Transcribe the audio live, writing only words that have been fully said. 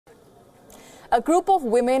A group of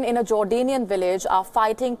women in a Jordanian village are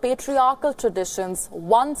fighting patriarchal traditions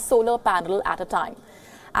one solar panel at a time.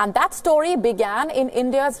 And that story began in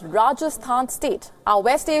India's Rajasthan state. Our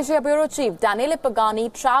West Asia Bureau Chief Daniele Pagani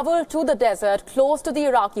travelled to the desert close to the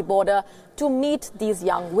Iraqi border to meet these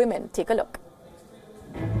young women. Take a look.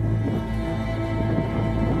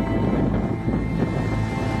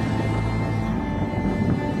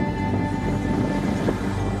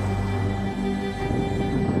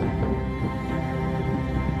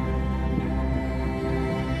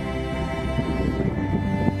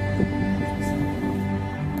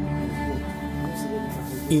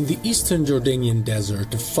 In the eastern Jordanian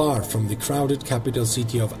desert, far from the crowded capital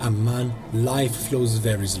city of Amman, life flows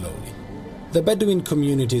very slowly. The Bedouin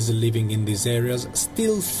communities living in these areas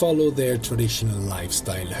still follow their traditional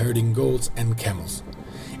lifestyle, herding goats and camels.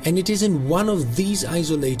 And it is in one of these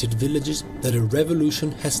isolated villages that a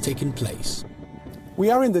revolution has taken place. We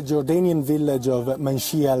are in the Jordanian village of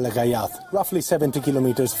Manshia al-Ghayath, roughly 70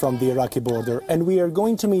 kilometers from the Iraqi border, and we are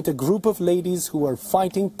going to meet a group of ladies who are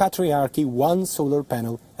fighting patriarchy one solar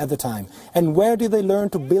panel at a time. And where did they learn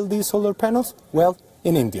to build these solar panels? Well,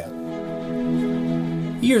 in India.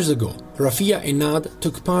 Years ago, Rafia Enad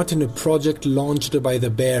took part in a project launched by the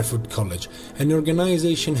Barefoot College, an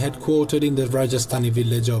organization headquartered in the Rajasthani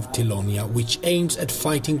village of Tilonia, which aims at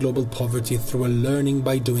fighting global poverty through a learning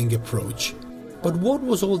by doing approach. But what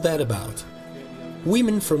was all that about?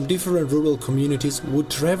 Women from different rural communities would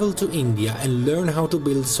travel to India and learn how to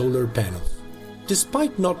build solar panels.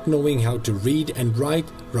 Despite not knowing how to read and write,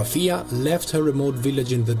 Rafia left her remote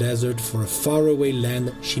village in the desert for a faraway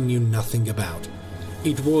land she knew nothing about.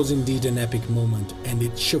 It was indeed an epic moment, and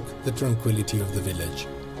it shook the tranquility of the village.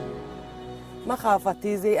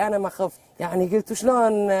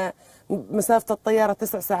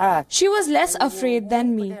 She was less afraid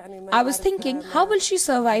than me. I was thinking, how will she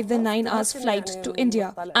survive the 9-hour flight to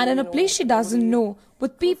India? And in a place she doesn't know,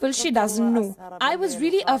 with people she doesn't know. I was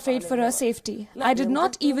really afraid for her safety. I did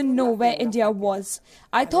not even know where India was.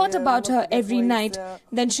 I thought about her every night.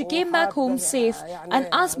 Then she came back home safe and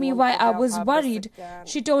asked me why I was worried.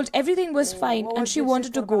 She told everything was fine and she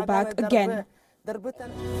wanted to go back again.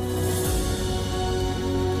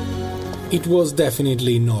 It was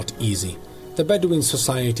definitely not easy. The Bedouin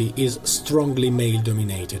society is strongly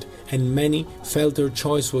male-dominated, and many felt her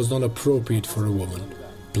choice was not appropriate for a woman.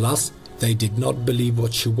 Plus, they did not believe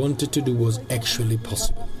what she wanted to do was actually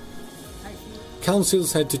possible.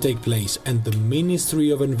 Councils had to take place, and the Ministry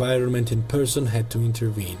of Environment in person had to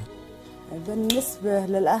intervene.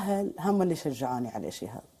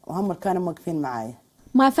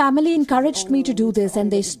 My family encouraged me to do this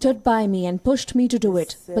and they stood by me and pushed me to do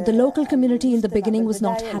it. But the local community in the beginning was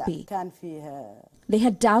not happy. They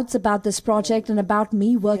had doubts about this project and about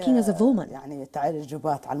me working as a woman.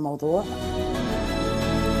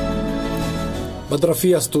 But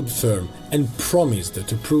Rafia stood firm and promised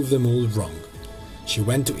to prove them all wrong. She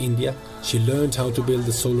went to India, she learned how to build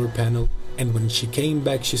a solar panel, and when she came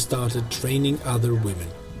back she started training other women,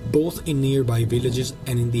 both in nearby villages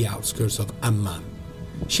and in the outskirts of Amman.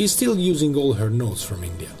 She is still using all her notes from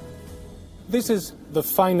India. This is the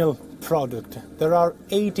final product. There are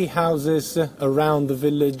 80 houses around the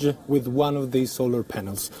village with one of these solar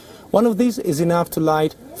panels. One of these is enough to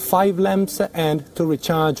light 5 lamps and to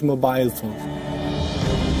recharge mobile phones.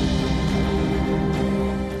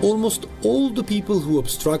 Almost all the people who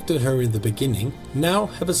obstructed her in the beginning now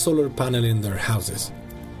have a solar panel in their houses.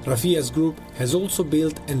 Rafia's group has also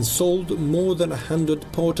built and sold more than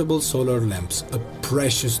 100 portable solar lamps, a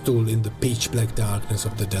precious tool in the pitch-black darkness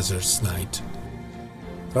of the desert's night.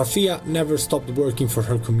 Rafia never stopped working for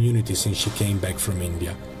her community since she came back from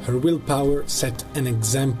India. Her willpower set an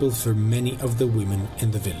example for many of the women in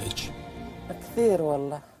the village.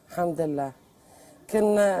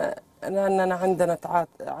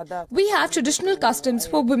 We have traditional customs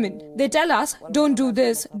for women. They tell us, don't do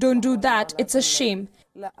this, don't do that, it's a shame.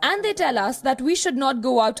 And they tell us that we should not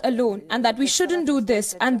go out alone and that we shouldn't do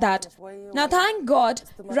this and that. Now thank God,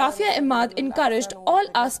 Rafia Emad encouraged all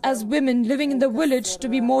us as women living in the village to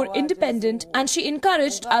be more independent, and she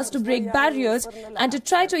encouraged us to break barriers and to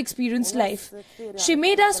try to experience life. She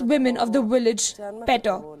made us women of the village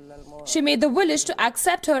better. She made the village to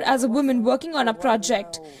accept her as a woman working on a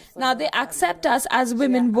project. Now they accept us as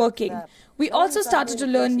women working. We also started to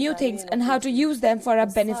learn new things and how to use them for our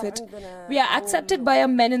benefit. We are accepted by our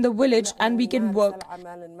men in the village and we can work.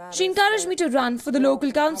 She encouraged me to run for the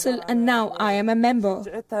local council and now I am a member.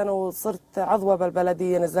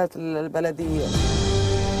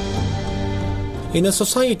 In a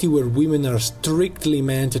society where women are strictly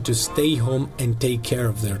meant to stay home and take care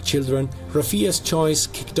of their children, Rafia's choice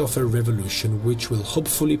kicked off a revolution which will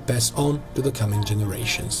hopefully pass on to the coming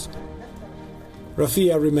generations.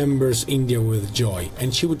 Rafia remembers India with joy,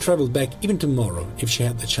 and she would travel back even tomorrow if she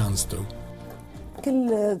had the chance to.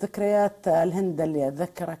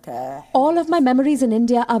 All of my memories in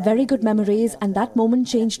India are very good memories, and that moment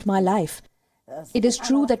changed my life. It is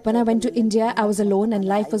true that when I went to India, I was alone and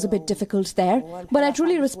life was a bit difficult there. But I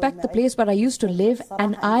truly respect the place where I used to live,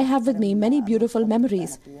 and I have with me many beautiful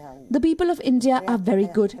memories. The people of India are very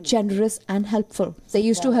good, generous and helpful. They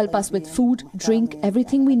used to help us with food, drink,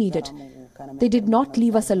 everything we needed. They did not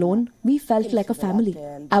leave us alone. We felt like a family.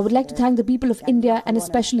 I would like to thank the people of India and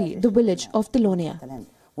especially the village of Tilonia.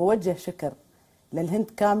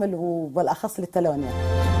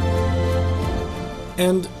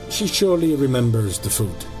 And she surely remembers the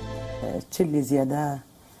food.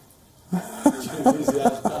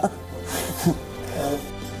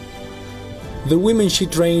 The women she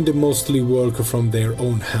trained mostly work from their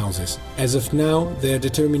own houses. As of now, their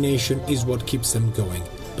determination is what keeps them going.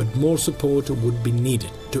 But more support would be needed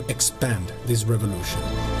to expand this revolution.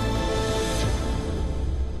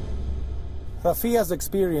 Rafia's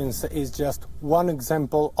experience is just one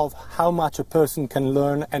example of how much a person can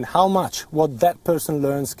learn and how much what that person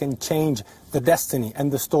learns can change the destiny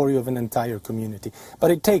and the story of an entire community.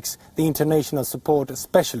 But it takes the international support,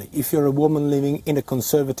 especially if you're a woman living in a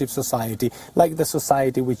conservative society like the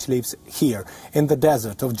society which lives here in the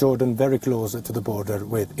desert of Jordan, very close to the border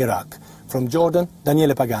with Iraq. From Jordan,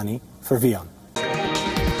 Daniele Pagani for Wion.